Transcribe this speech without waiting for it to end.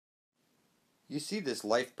You see this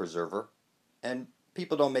life preserver, and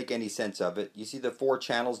people don't make any sense of it. You see the four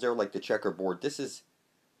channels there like the checkerboard. This is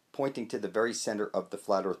pointing to the very center of the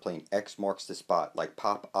flat earth plane. X marks the spot. Like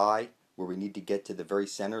pop I, where we need to get to the very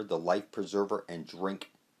center, the life preserver, and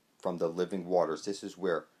drink from the living waters. This is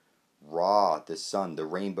where Ra, the sun, the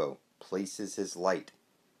rainbow, places his light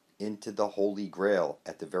into the Holy Grail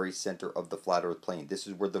at the very center of the flat earth plane. This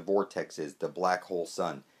is where the vortex is, the black hole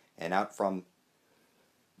sun. And out from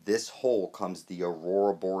this hole comes the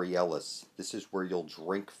Aurora Borealis. This is where you'll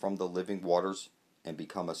drink from the living waters and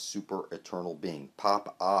become a super eternal being.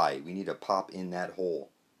 Pop I. We need to pop in that hole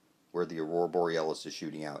where the Aurora Borealis is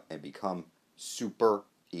shooting out and become super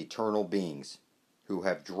eternal beings who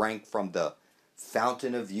have drank from the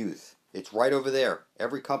fountain of youth. It's right over there.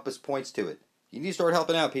 Every compass points to it. You need to start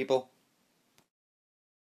helping out, people.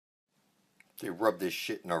 They rub this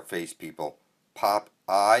shit in our face, people. Pop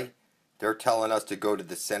I. They're telling us to go to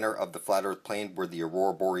the center of the flat earth plane where the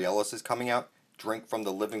Aurora Borealis is coming out, drink from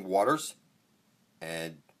the living waters,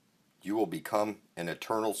 and you will become an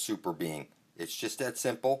eternal super being. It's just that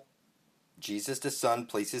simple. Jesus the sun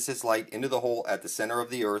places his light into the hole at the center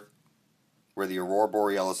of the earth where the Aurora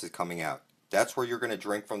Borealis is coming out. That's where you're going to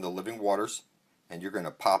drink from the living waters, and you're going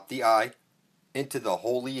to pop the eye into the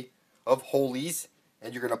Holy of Holies,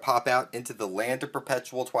 and you're going to pop out into the land of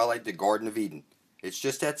perpetual twilight, the Garden of Eden. It's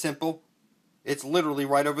just that simple. It's literally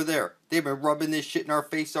right over there. They've been rubbing this shit in our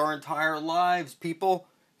face our entire lives, people.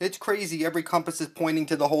 It's crazy. Every compass is pointing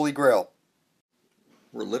to the Holy Grail.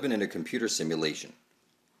 We're living in a computer simulation.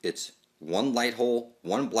 It's one light hole,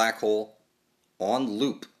 one black hole, on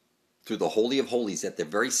loop through the Holy of Holies at the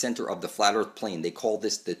very center of the flat earth plane. They call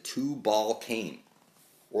this the two-ball cane.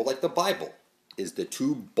 Or like the Bible is the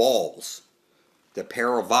two balls. The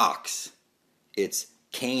paradox. It's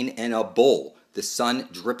Cain and a bull. The sun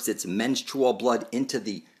drips its menstrual blood into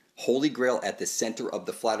the Holy Grail at the center of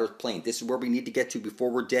the flat earth plane. This is where we need to get to before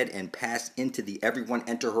we're dead and pass into the everyone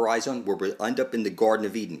enter horizon where we'll end up in the Garden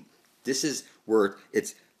of Eden. This is where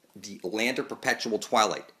it's the land of perpetual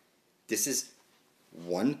twilight. This is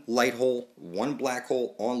one light hole, one black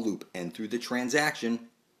hole on loop, and through the transaction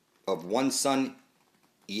of one sun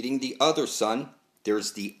eating the other sun,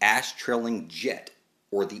 there's the ash trailing jet,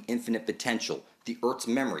 or the infinite potential, the Earth's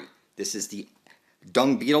memory. This is the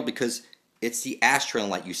dung beetle because it's the astral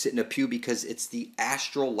light. You sit in a pew because it's the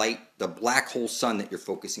astral light, the black hole sun that you're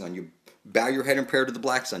focusing on. You bow your head in prayer to the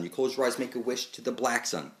black sun. You close your eyes, make a wish to the black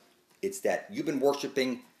sun. It's that you've been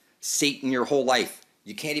worshiping Satan your whole life.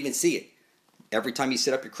 You can't even see it. Every time you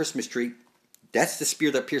set up your Christmas tree, that's the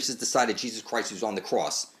spear that pierces the side of Jesus Christ who's on the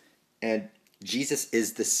cross. And Jesus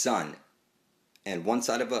is the sun. And one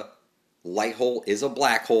side of a light hole is a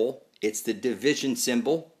black hole. It's the division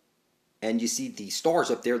symbol. And you see the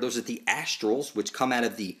stars up there. Those are the astrals, which come out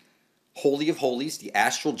of the Holy of Holies, the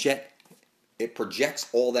astral jet. It projects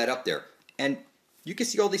all that up there. And you can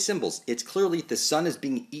see all these symbols. It's clearly the sun is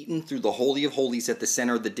being eaten through the Holy of Holies at the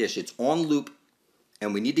center of the dish. It's on loop.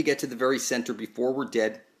 And we need to get to the very center before we're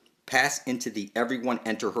dead. Pass into the everyone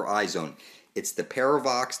enter her eye zone. It's the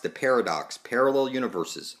paradox, parallel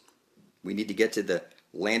universes. We need to get to the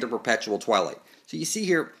land of perpetual twilight. So you see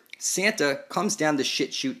here, Santa comes down the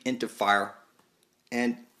shit chute into fire.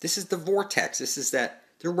 And this is the vortex. This is that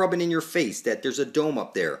they're rubbing in your face that there's a dome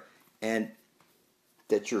up there. And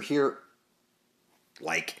that you're here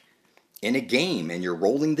like in a game and you're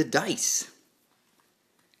rolling the dice.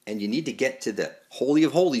 And you need to get to the Holy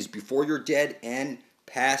of Holies before you're dead and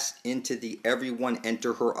pass into the everyone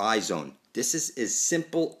enter her eye zone. This is as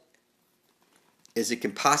simple as it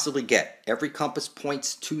can possibly get. Every compass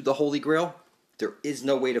points to the Holy Grail. There is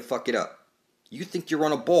no way to fuck it up. You think you're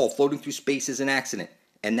on a ball floating through space is an accident,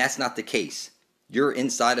 and that's not the case. You're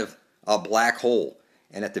inside of a black hole,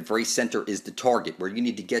 and at the very center is the target where you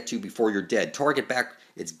need to get to before you're dead. Target back,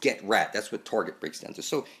 it's get rat. That's what target breaks down to.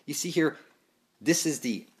 So you see here, this is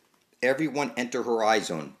the everyone enter her eye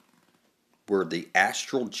zone where the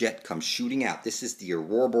astral jet comes shooting out. This is the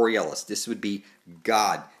Aurora Borealis. This would be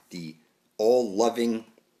God, the all-loving,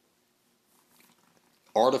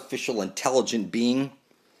 artificial, intelligent being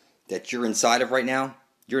that you're inside of right now.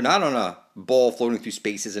 You're not on a ball floating through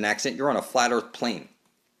space as an accident. You're on a flat earth plane.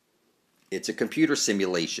 It's a computer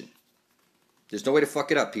simulation. There's no way to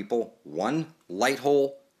fuck it up, people. One light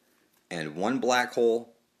hole and one black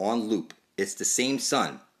hole on loop. It's the same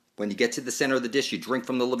sun. When you get to the center of the dish, you drink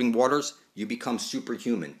from the living waters, you become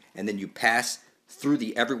superhuman. And then you pass through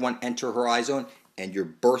the everyone enter her eye zone, and you're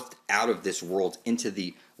birthed out of this world into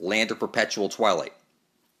the land of perpetual twilight.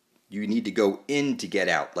 You need to go in to get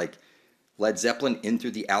out. Like Led Zeppelin, in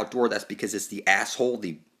through the outdoor. That's because it's the asshole,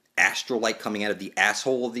 the astral light coming out of the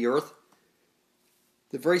asshole of the earth.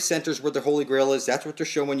 The very center is where the Holy Grail is. That's what they're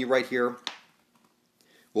showing you right here.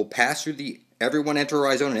 We'll pass through the everyone enter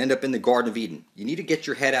our zone and end up in the Garden of Eden. You need to get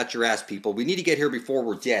your head out your ass, people. We need to get here before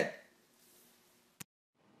we're dead.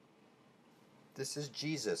 This is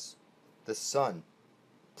Jesus, the sun,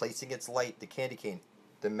 placing its light, the candy cane,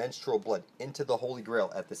 the menstrual blood, into the Holy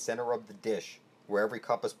Grail at the center of the dish, where every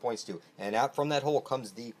compass points to. And out from that hole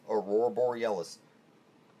comes the Aurora Borealis.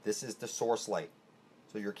 This is the source light.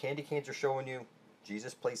 So your candy canes are showing you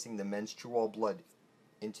Jesus placing the menstrual blood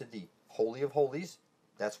into the Holy of Holies.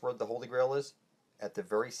 That's where the Holy Grail is. At the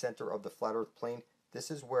very center of the flat earth plane.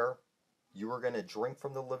 This is where you are going to drink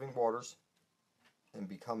from the living waters and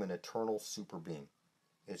become an eternal super being.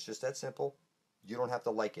 It's just that simple. You don't have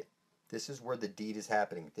to like it. This is where the deed is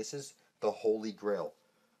happening. This is the Holy Grail,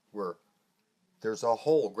 where there's a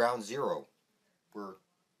hole, ground zero, where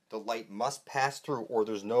the light must pass through, or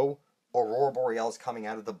there's no Aurora Borealis coming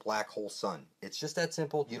out of the black hole sun. It's just that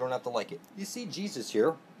simple. You don't have to like it. You see Jesus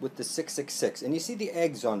here with the 666, and you see the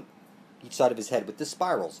eggs on each side of his head with the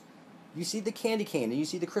spirals. You see the candy cane, and you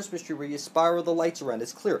see the Christmas tree where you spiral the lights around.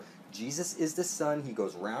 It's clear. Jesus is the sun. He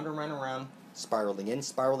goes round and round and round, spiraling in,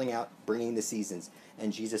 spiraling out, bringing the seasons.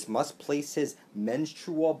 And Jesus must place his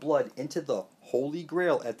menstrual blood into the Holy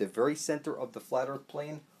Grail at the very center of the flat earth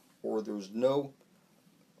plane, or there's no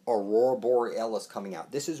Aurora Borealis coming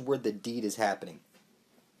out. This is where the deed is happening.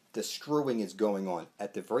 The screwing is going on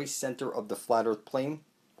at the very center of the flat earth plane,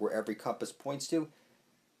 where every compass points to.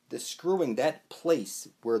 The screwing, that place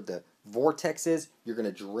where the vortex is, you're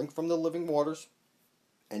going to drink from the living waters,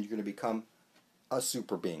 and you're going to become a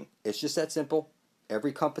super being. It's just that simple.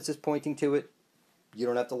 Every compass is pointing to it. You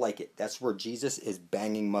don't have to like it. That's where Jesus is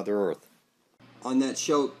banging Mother Earth. On that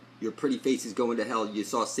show, Your Pretty Face is Going to Hell, you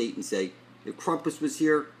saw Satan say, if Krampus was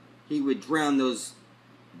here, he would drown those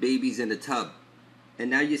babies in a tub. And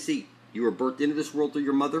now you see, you were birthed into this world through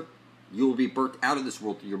your mother. You will be birthed out of this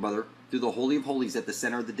world through your mother, through the Holy of Holies at the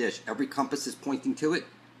center of the dish. Every compass is pointing to it.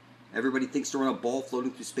 Everybody thinks they're on a ball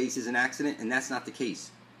floating through space is an accident, and that's not the case.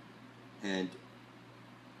 And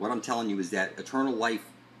what I'm telling you is that eternal life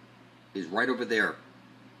is right over there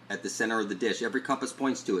at the center of the dish. Every compass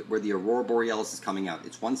points to it, where the Aurora Borealis is coming out.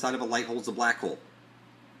 It's one side of a light holds a black hole.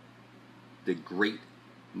 The great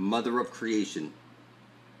mother of creation.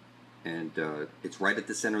 And it's right at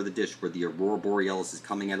the center of the dish, where the Aurora Borealis is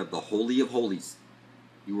coming out of the Holy of Holies.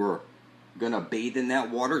 You are going to bathe in that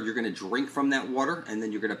water. You're going to drink from that water. And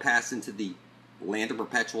then you're going to pass into the land of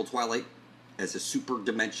perpetual twilight as a super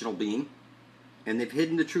dimensional being. And they've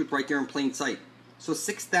hidden the truth right there in plain sight. So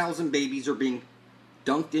 6,000 babies are being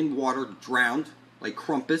dunked in water, drowned, like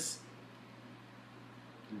Krampus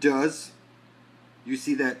does. You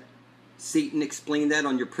see that Satan explained that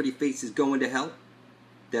on Your Pretty Face is Going to Hell?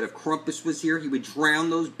 That if Krampus was here, he would drown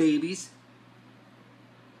those babies.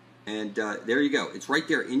 And there you go. It's right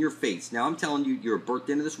there in your face. Now I'm telling you, you're birthed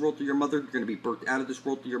into this world through your mother. You're going to be birthed out of this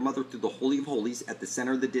world through your mother, through the Holy of Holies at the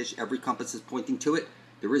center of the dish. Every compass is pointing to it.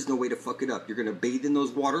 There is no way to fuck it up. You're going to bathe in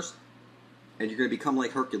those waters, and you're going to become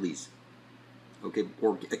like Hercules. Okay,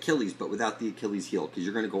 or Achilles, but without the Achilles heel, because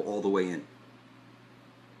you're going to go all the way in.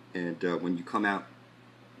 And when you come out,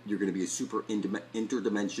 you're going to be a super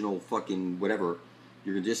interdimensional fucking whatever.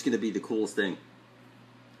 You're just going to be the coolest thing.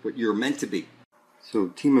 What you're meant to be. So,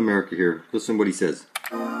 Team America here, listen to what he says.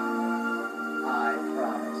 I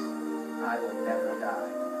promise I will never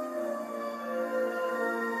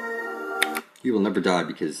die. You will never die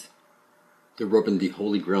because they're rubbing the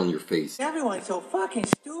Holy Grail in your face. Everyone's so fucking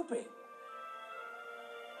stupid.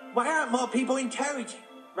 Why aren't more people intelligent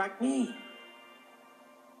like me?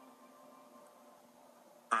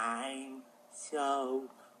 I'm so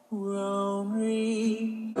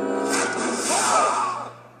lonely.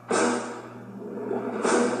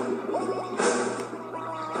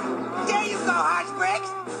 There you go, Hotbricks!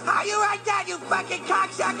 How you like that, you fucking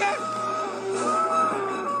cocksucker?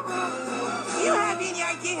 You have any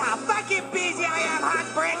idea how fucking busy I am,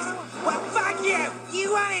 Hotbricks? Well, fuck you!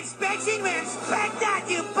 You want inspection? Well, inspect that,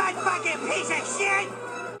 you butt fucking piece of shit!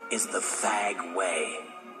 It's the fag way.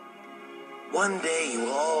 One day you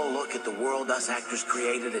will all look at the world us actors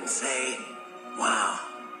created and say, wow,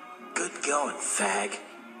 good going, fag.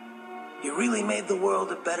 You really made the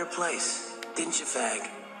world a better place, didn't you, fag?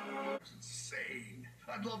 Insane.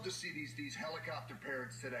 I'd love to see these helicopter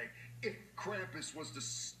parents today. If Krampus was to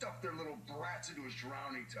stuff their little brats into his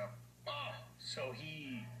drowning tub. Oh, so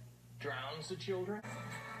he drowns the children?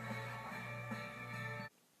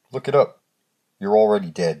 Look it up. You're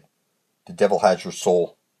already dead. The devil has your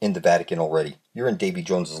soul in the Vatican already. You're in Davy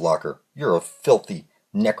Jones's locker. You're a filthy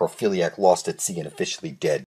necrophiliac lost at sea and officially dead.